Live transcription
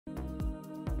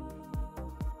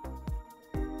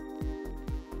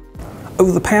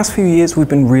Over the past few years, we've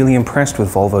been really impressed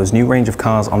with Volvo's new range of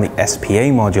cars on the SPA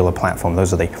modular platform.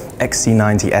 Those are the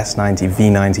XC90, S90,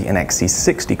 V90, and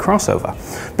XC60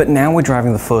 crossover. But now we're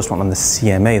driving the first one on the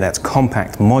CMA, that's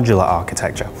compact modular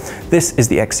architecture. This is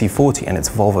the XC40, and it's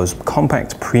Volvo's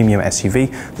compact premium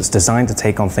SUV that's designed to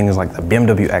take on things like the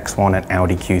BMW X1 and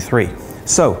Audi Q3.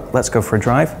 So let's go for a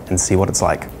drive and see what it's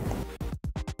like.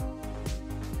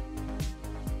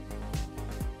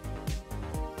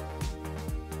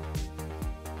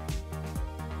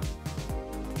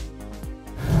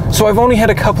 So I've only had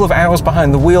a couple of hours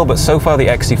behind the wheel, but so far the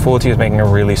XC40 is making a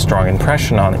really strong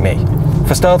impression on me.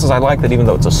 For starters, I like that even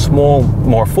though it's a small,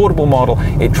 more affordable model,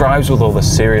 it drives with all the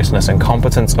seriousness and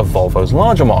competence of Volvo's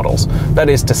larger models. That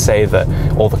is to say that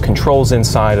all the controls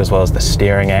inside, as well as the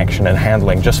steering action and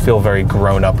handling, just feel very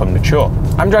grown up and mature.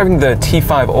 I'm driving the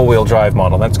T5 all-wheel drive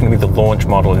model. That's going to be the launch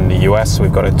model in the US. So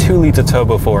we've got a 2-litre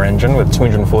turbo 4 engine with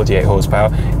 248 horsepower,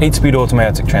 8-speed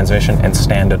automatic transmission, and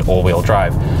standard all-wheel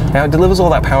drive. Now it delivers all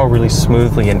that power really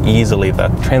smoothly and easily. The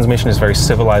transmission is very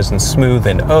civilized and smooth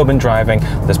in urban driving.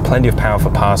 There's plenty of power for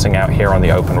passing out here on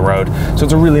the open road, so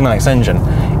it's a really nice engine.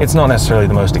 It's not necessarily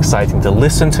the most exciting to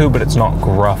listen to, but it's not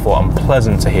gruff or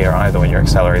unpleasant to hear either when you're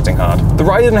accelerating hard. The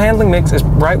ride and handling mix is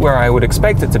right where I would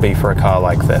expect it to be for a car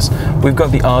like this. We've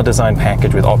got the R-Design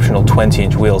package with optional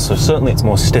 20-inch wheels, so certainly it's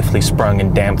more stiffly sprung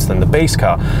and damped than the base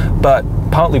car, but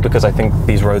partly because I think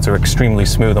these roads are extremely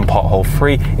smooth and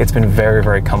pothole-free, it's been very,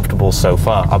 very comfortable so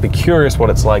far. I'll be curious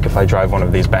what it's like if I drive one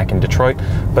of these back in Detroit,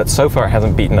 but so far it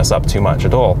hasn't beaten us up too much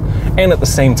at all. And at the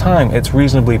same time, it's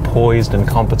reasonably poised and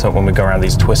competent when we go around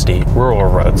these twisty rural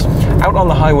roads. Out on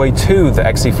the highway too, the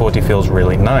XC40 feels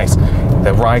really nice.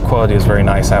 The ride quality is very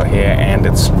nice out here, and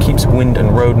it keeps wind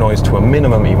and road noise to a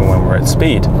minimum even when we're at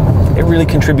speed. It really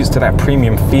contributes to that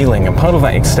premium feeling, and part of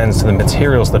that extends to the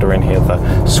materials that are in here.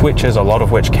 The switches, a lot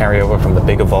of which carry over from the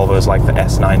bigger Volvos like the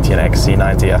S90 and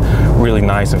XC90, are really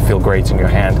nice and feel great in your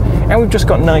hand. And we've just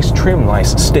got nice trim,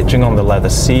 nice stitching on the leather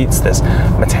seats, this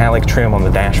metallic trim on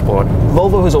the dashboard.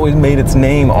 Volvo has always made its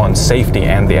name on safety,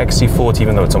 and the XC40,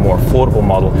 even though it's a more affordable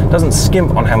model, doesn't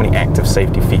skimp on how many active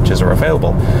safety features are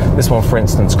available. This one, for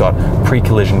instance, got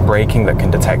pre-collision braking that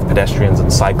can detect pedestrians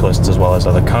and cyclists as well as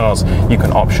other cars. You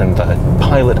can option the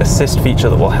pilot assist feature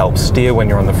that will help steer when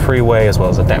you're on the freeway, as well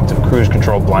as adaptive cruise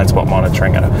control, blind spot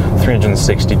monitoring, and a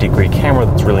 360-degree camera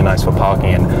that's really nice for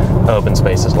parking in urban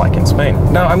spaces like in Spain.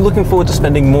 Now, I'm looking forward to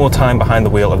spending more time behind the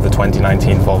wheel of the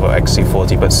 2019 Volvo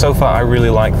XC40, but so far I really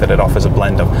like that it offers a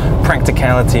blend of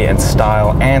practicality and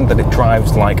style, and that it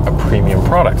drives like a premium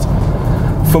product.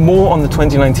 For more on the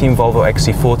 2019 Volvo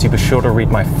XC40, be sure to read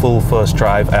my full first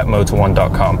drive at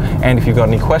motor1.com. And if you've got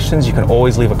any questions, you can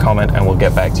always leave a comment and we'll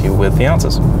get back to you with the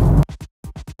answers.